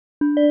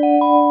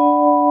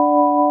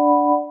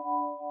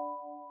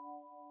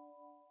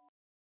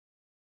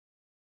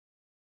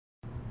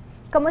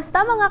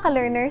Kamusta mga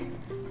ka-learners?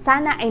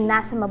 Sana ay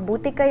nasa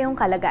mabuti kayong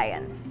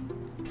kalagayan.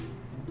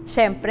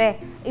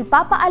 Siyempre,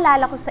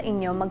 ipapaalala ko sa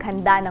inyo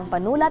maghanda ng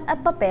panulat at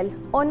papel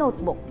o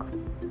notebook.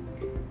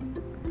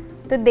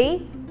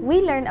 Today, we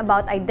learn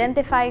about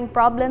identifying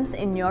problems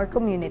in your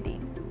community.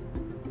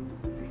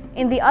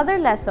 In the other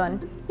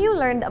lesson, you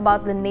learned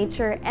about the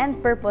nature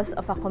and purpose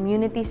of a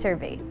community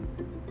survey.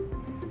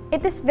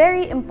 It is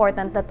very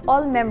important that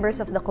all members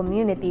of the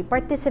community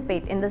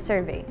participate in the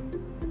survey.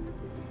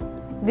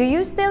 Do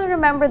you still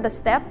remember the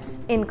steps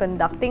in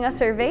conducting a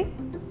survey?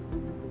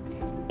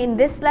 In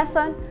this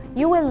lesson,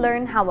 you will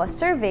learn how a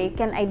survey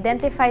can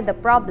identify the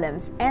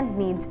problems and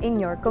needs in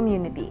your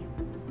community.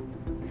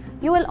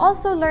 You will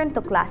also learn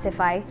to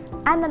classify,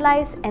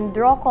 analyze, and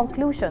draw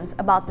conclusions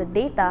about the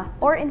data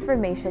or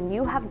information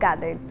you have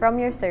gathered from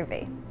your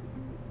survey.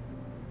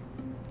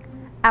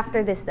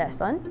 After this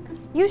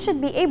lesson, you should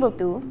be able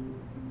to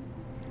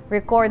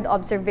record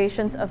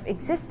observations of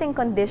existing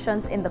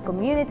conditions in the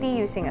community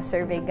using a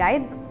survey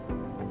guide,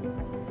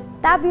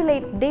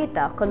 tabulate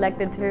data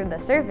collected through the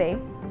survey,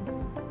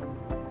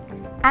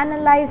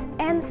 analyze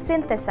and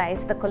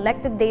synthesize the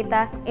collected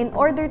data in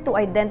order to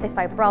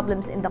identify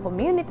problems in the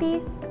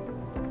community,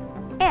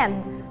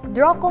 and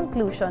draw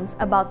conclusions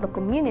about the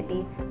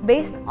community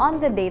based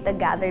on the data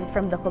gathered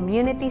from the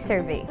community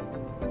survey.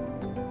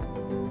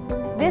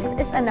 This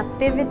is an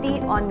activity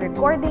on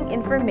recording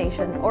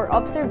information or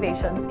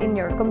observations in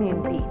your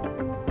community.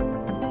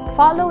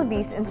 Follow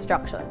these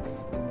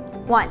instructions.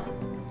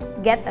 1.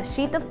 Get a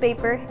sheet of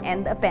paper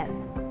and a pen.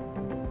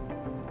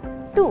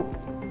 2.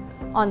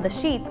 On the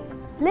sheet,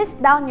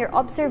 list down your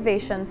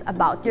observations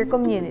about your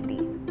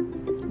community.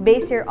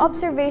 Base your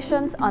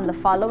observations on the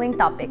following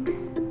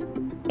topics.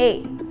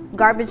 A.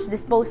 Garbage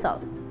disposal.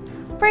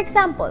 For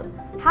example,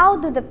 how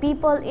do the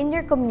people in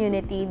your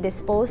community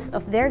dispose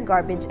of their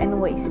garbage and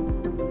waste?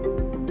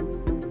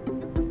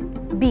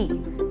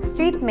 B.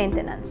 Street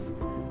maintenance.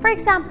 For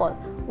example,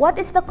 what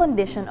is the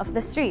condition of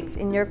the streets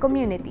in your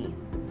community?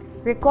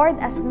 Record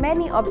as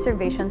many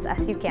observations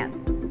as you can.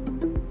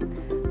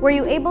 Were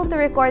you able to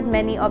record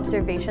many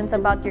observations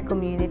about your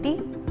community?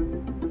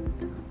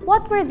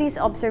 What were these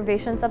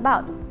observations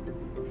about?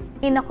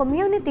 In a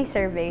community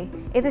survey,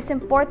 it is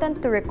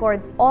important to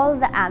record all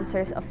the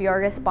answers of your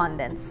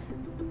respondents.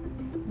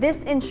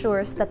 This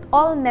ensures that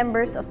all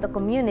members of the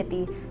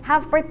community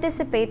have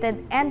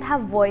participated and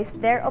have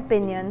voiced their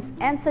opinions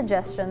and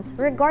suggestions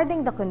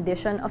regarding the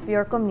condition of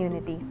your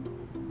community.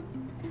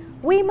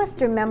 We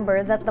must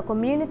remember that the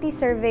community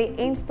survey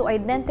aims to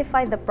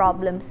identify the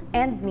problems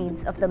and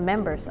needs of the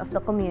members of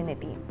the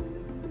community.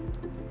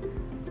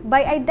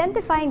 By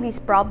identifying these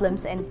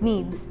problems and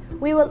needs,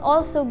 we will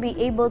also be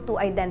able to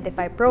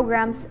identify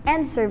programs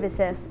and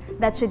services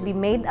that should be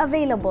made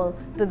available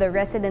to the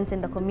residents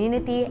in the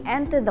community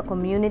and to the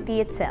community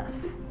itself.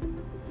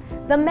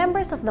 The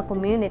members of the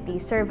community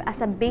serve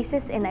as a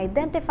basis in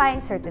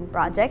identifying certain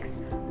projects,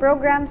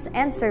 programs,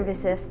 and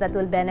services that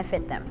will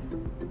benefit them.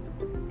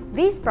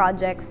 These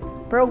projects,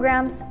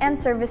 programs, and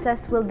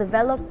services will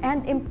develop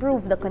and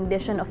improve the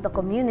condition of the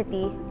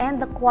community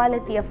and the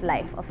quality of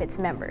life of its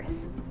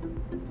members.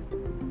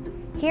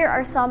 Here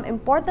are some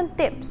important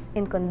tips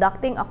in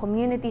conducting a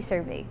community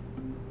survey.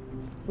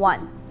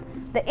 1.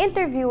 The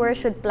interviewer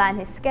should plan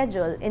his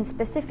schedule in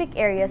specific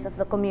areas of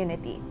the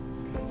community.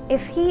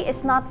 If he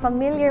is not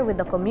familiar with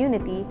the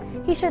community,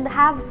 he should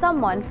have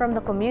someone from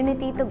the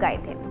community to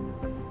guide him.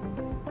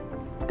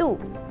 2.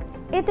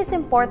 It is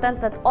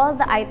important that all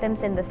the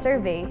items in the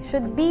survey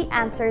should be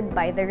answered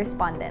by the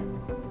respondent.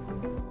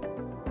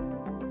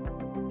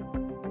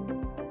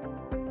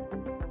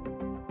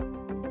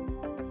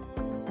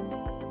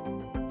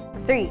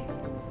 3.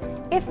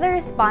 If the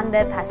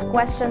respondent has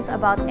questions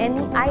about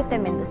any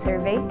item in the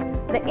survey,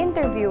 the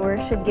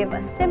interviewer should give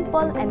a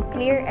simple and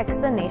clear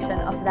explanation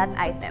of that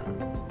item.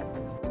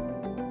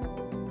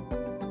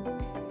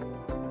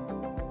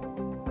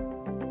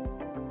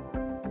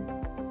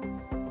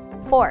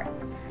 4.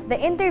 The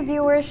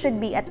interviewer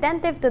should be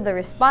attentive to the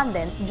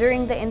respondent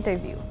during the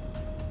interview.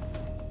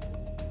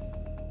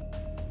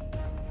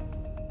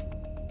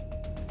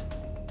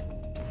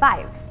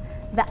 5.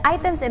 The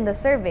items in the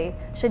survey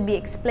should be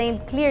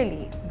explained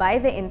clearly by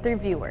the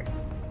interviewer.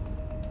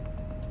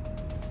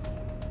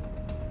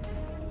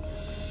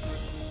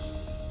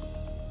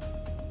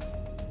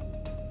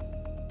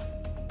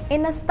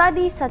 In a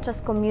study such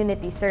as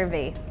community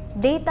survey,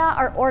 data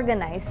are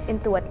organized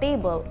into a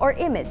table or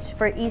image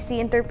for easy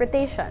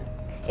interpretation.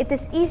 It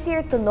is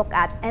easier to look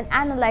at and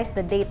analyze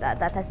the data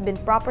that has been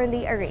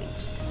properly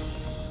arranged.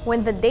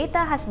 When the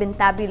data has been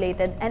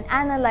tabulated and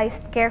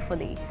analyzed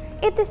carefully,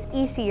 it is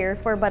easier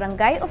for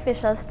barangay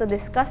officials to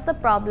discuss the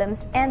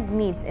problems and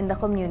needs in the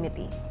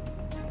community.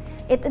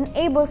 It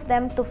enables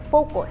them to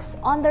focus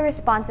on the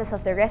responses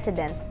of the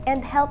residents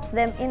and helps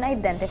them in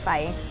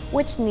identifying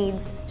which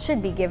needs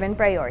should be given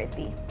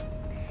priority.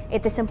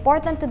 It is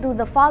important to do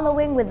the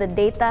following with the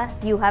data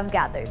you have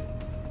gathered.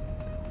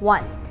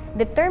 1.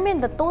 Determine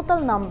the total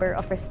number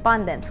of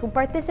respondents who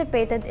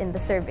participated in the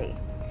survey.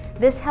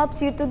 This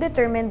helps you to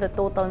determine the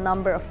total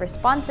number of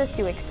responses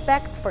you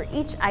expect for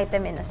each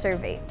item in a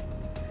survey.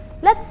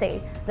 Let's say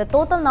the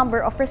total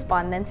number of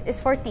respondents is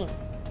 14.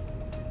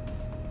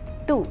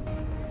 2.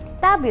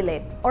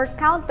 Tabulate or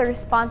count the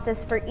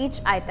responses for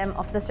each item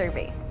of the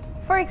survey.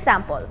 For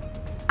example,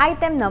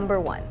 item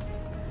number 1.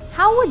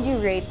 How would you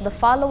rate the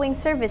following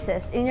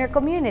services in your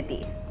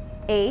community?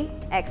 A.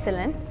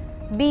 Excellent.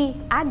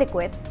 B.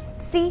 Adequate.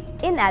 C.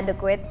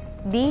 Inadequate.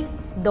 D.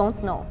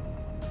 Don't know.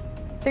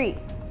 3.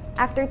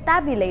 After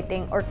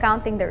tabulating or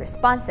counting the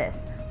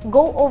responses,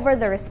 go over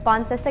the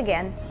responses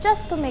again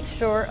just to make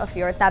sure of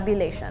your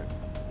tabulation.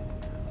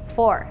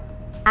 4.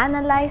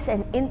 Analyze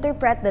and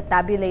interpret the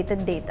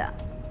tabulated data.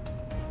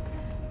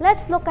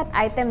 Let's look at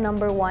item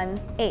number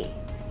 1A,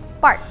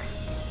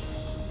 parks.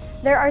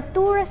 There are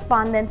 2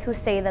 respondents who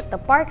say that the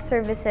park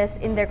services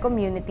in their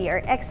community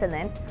are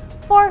excellent,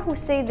 4 who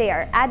say they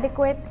are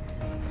adequate,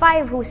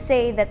 5 who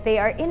say that they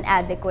are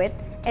inadequate,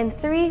 and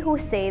 3 who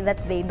say that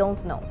they don't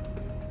know.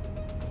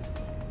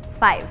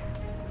 5.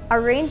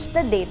 Arrange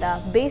the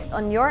data based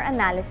on your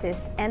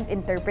analysis and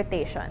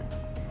interpretation.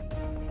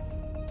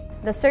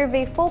 The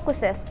survey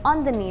focuses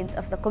on the needs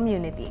of the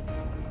community.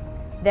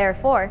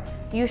 Therefore,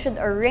 you should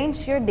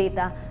arrange your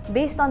data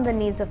based on the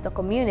needs of the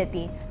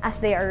community as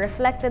they are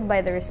reflected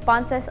by the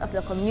responses of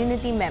the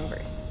community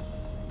members.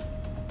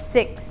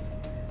 6.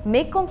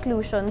 Make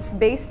conclusions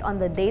based on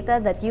the data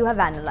that you have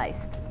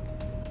analyzed.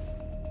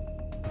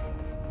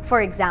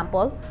 For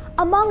example,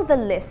 among the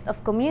list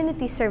of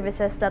community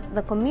services that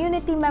the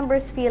community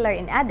members feel are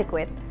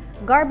inadequate,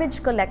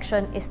 garbage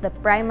collection is the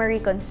primary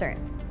concern.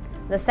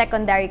 The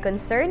secondary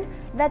concern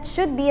that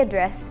should be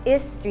addressed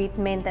is street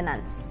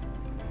maintenance.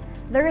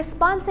 The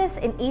responses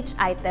in each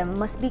item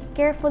must be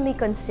carefully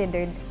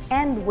considered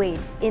and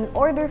weighed in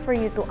order for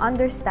you to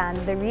understand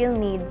the real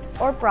needs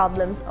or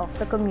problems of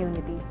the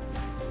community.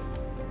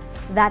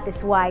 That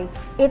is why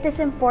it is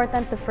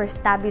important to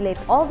first tabulate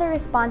all the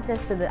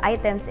responses to the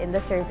items in the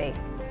survey.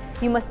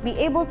 You must be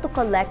able to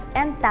collect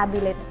and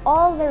tabulate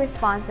all the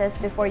responses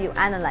before you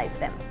analyze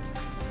them.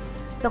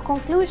 The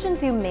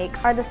conclusions you make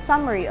are the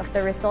summary of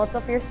the results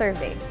of your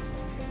survey.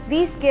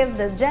 These give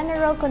the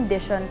general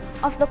condition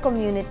of the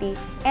community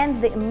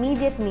and the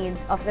immediate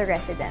needs of the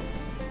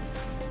residents.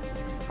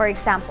 For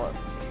example,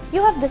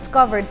 you have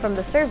discovered from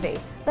the survey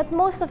that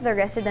most of the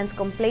residents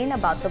complain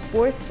about the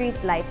poor street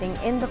lighting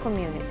in the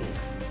community.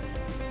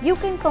 You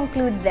can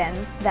conclude then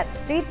that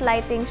street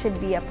lighting should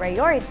be a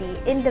priority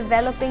in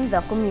developing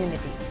the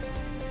community.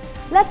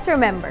 Let's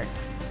remember,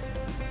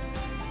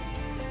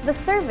 the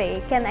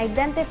survey can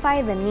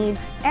identify the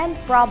needs and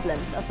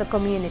problems of the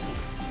community.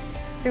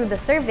 Through the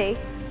survey,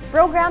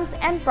 programs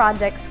and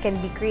projects can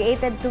be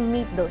created to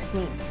meet those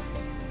needs.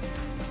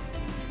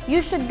 You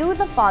should do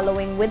the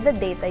following with the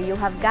data you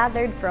have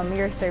gathered from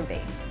your survey.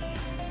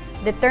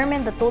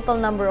 Determine the total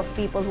number of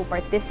people who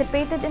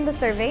participated in the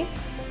survey.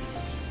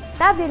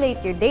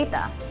 Tabulate your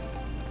data.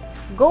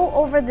 Go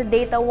over the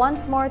data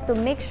once more to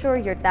make sure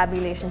your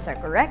tabulations are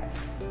correct.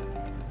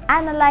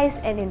 Analyze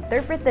and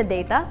interpret the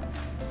data.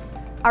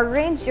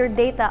 Arrange your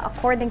data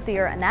according to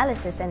your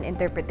analysis and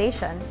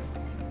interpretation.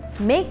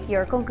 Make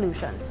your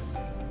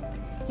conclusions.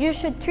 You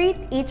should treat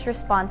each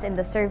response in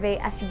the survey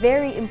as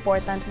very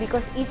important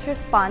because each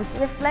response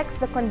reflects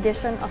the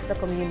condition of the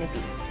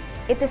community.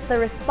 It is the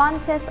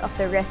responses of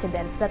the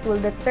residents that will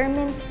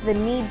determine the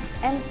needs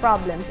and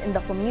problems in the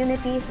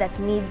community that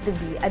need to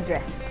be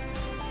addressed.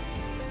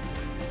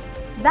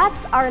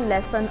 That's our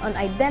lesson on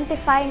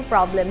identifying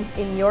problems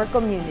in your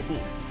community.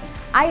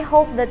 I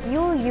hope that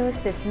you'll use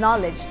this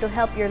knowledge to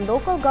help your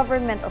local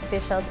government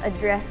officials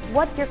address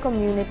what your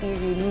community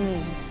really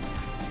needs.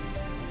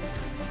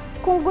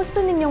 Kung gusto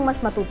ninyong mas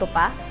matuto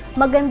pa,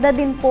 maganda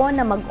din po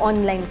na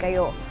mag-online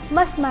kayo.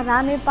 Mas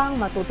marami pang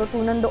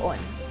matututunan doon.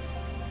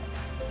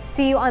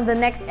 See you on the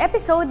next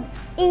episode.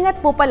 Ingat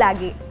po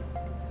palagi!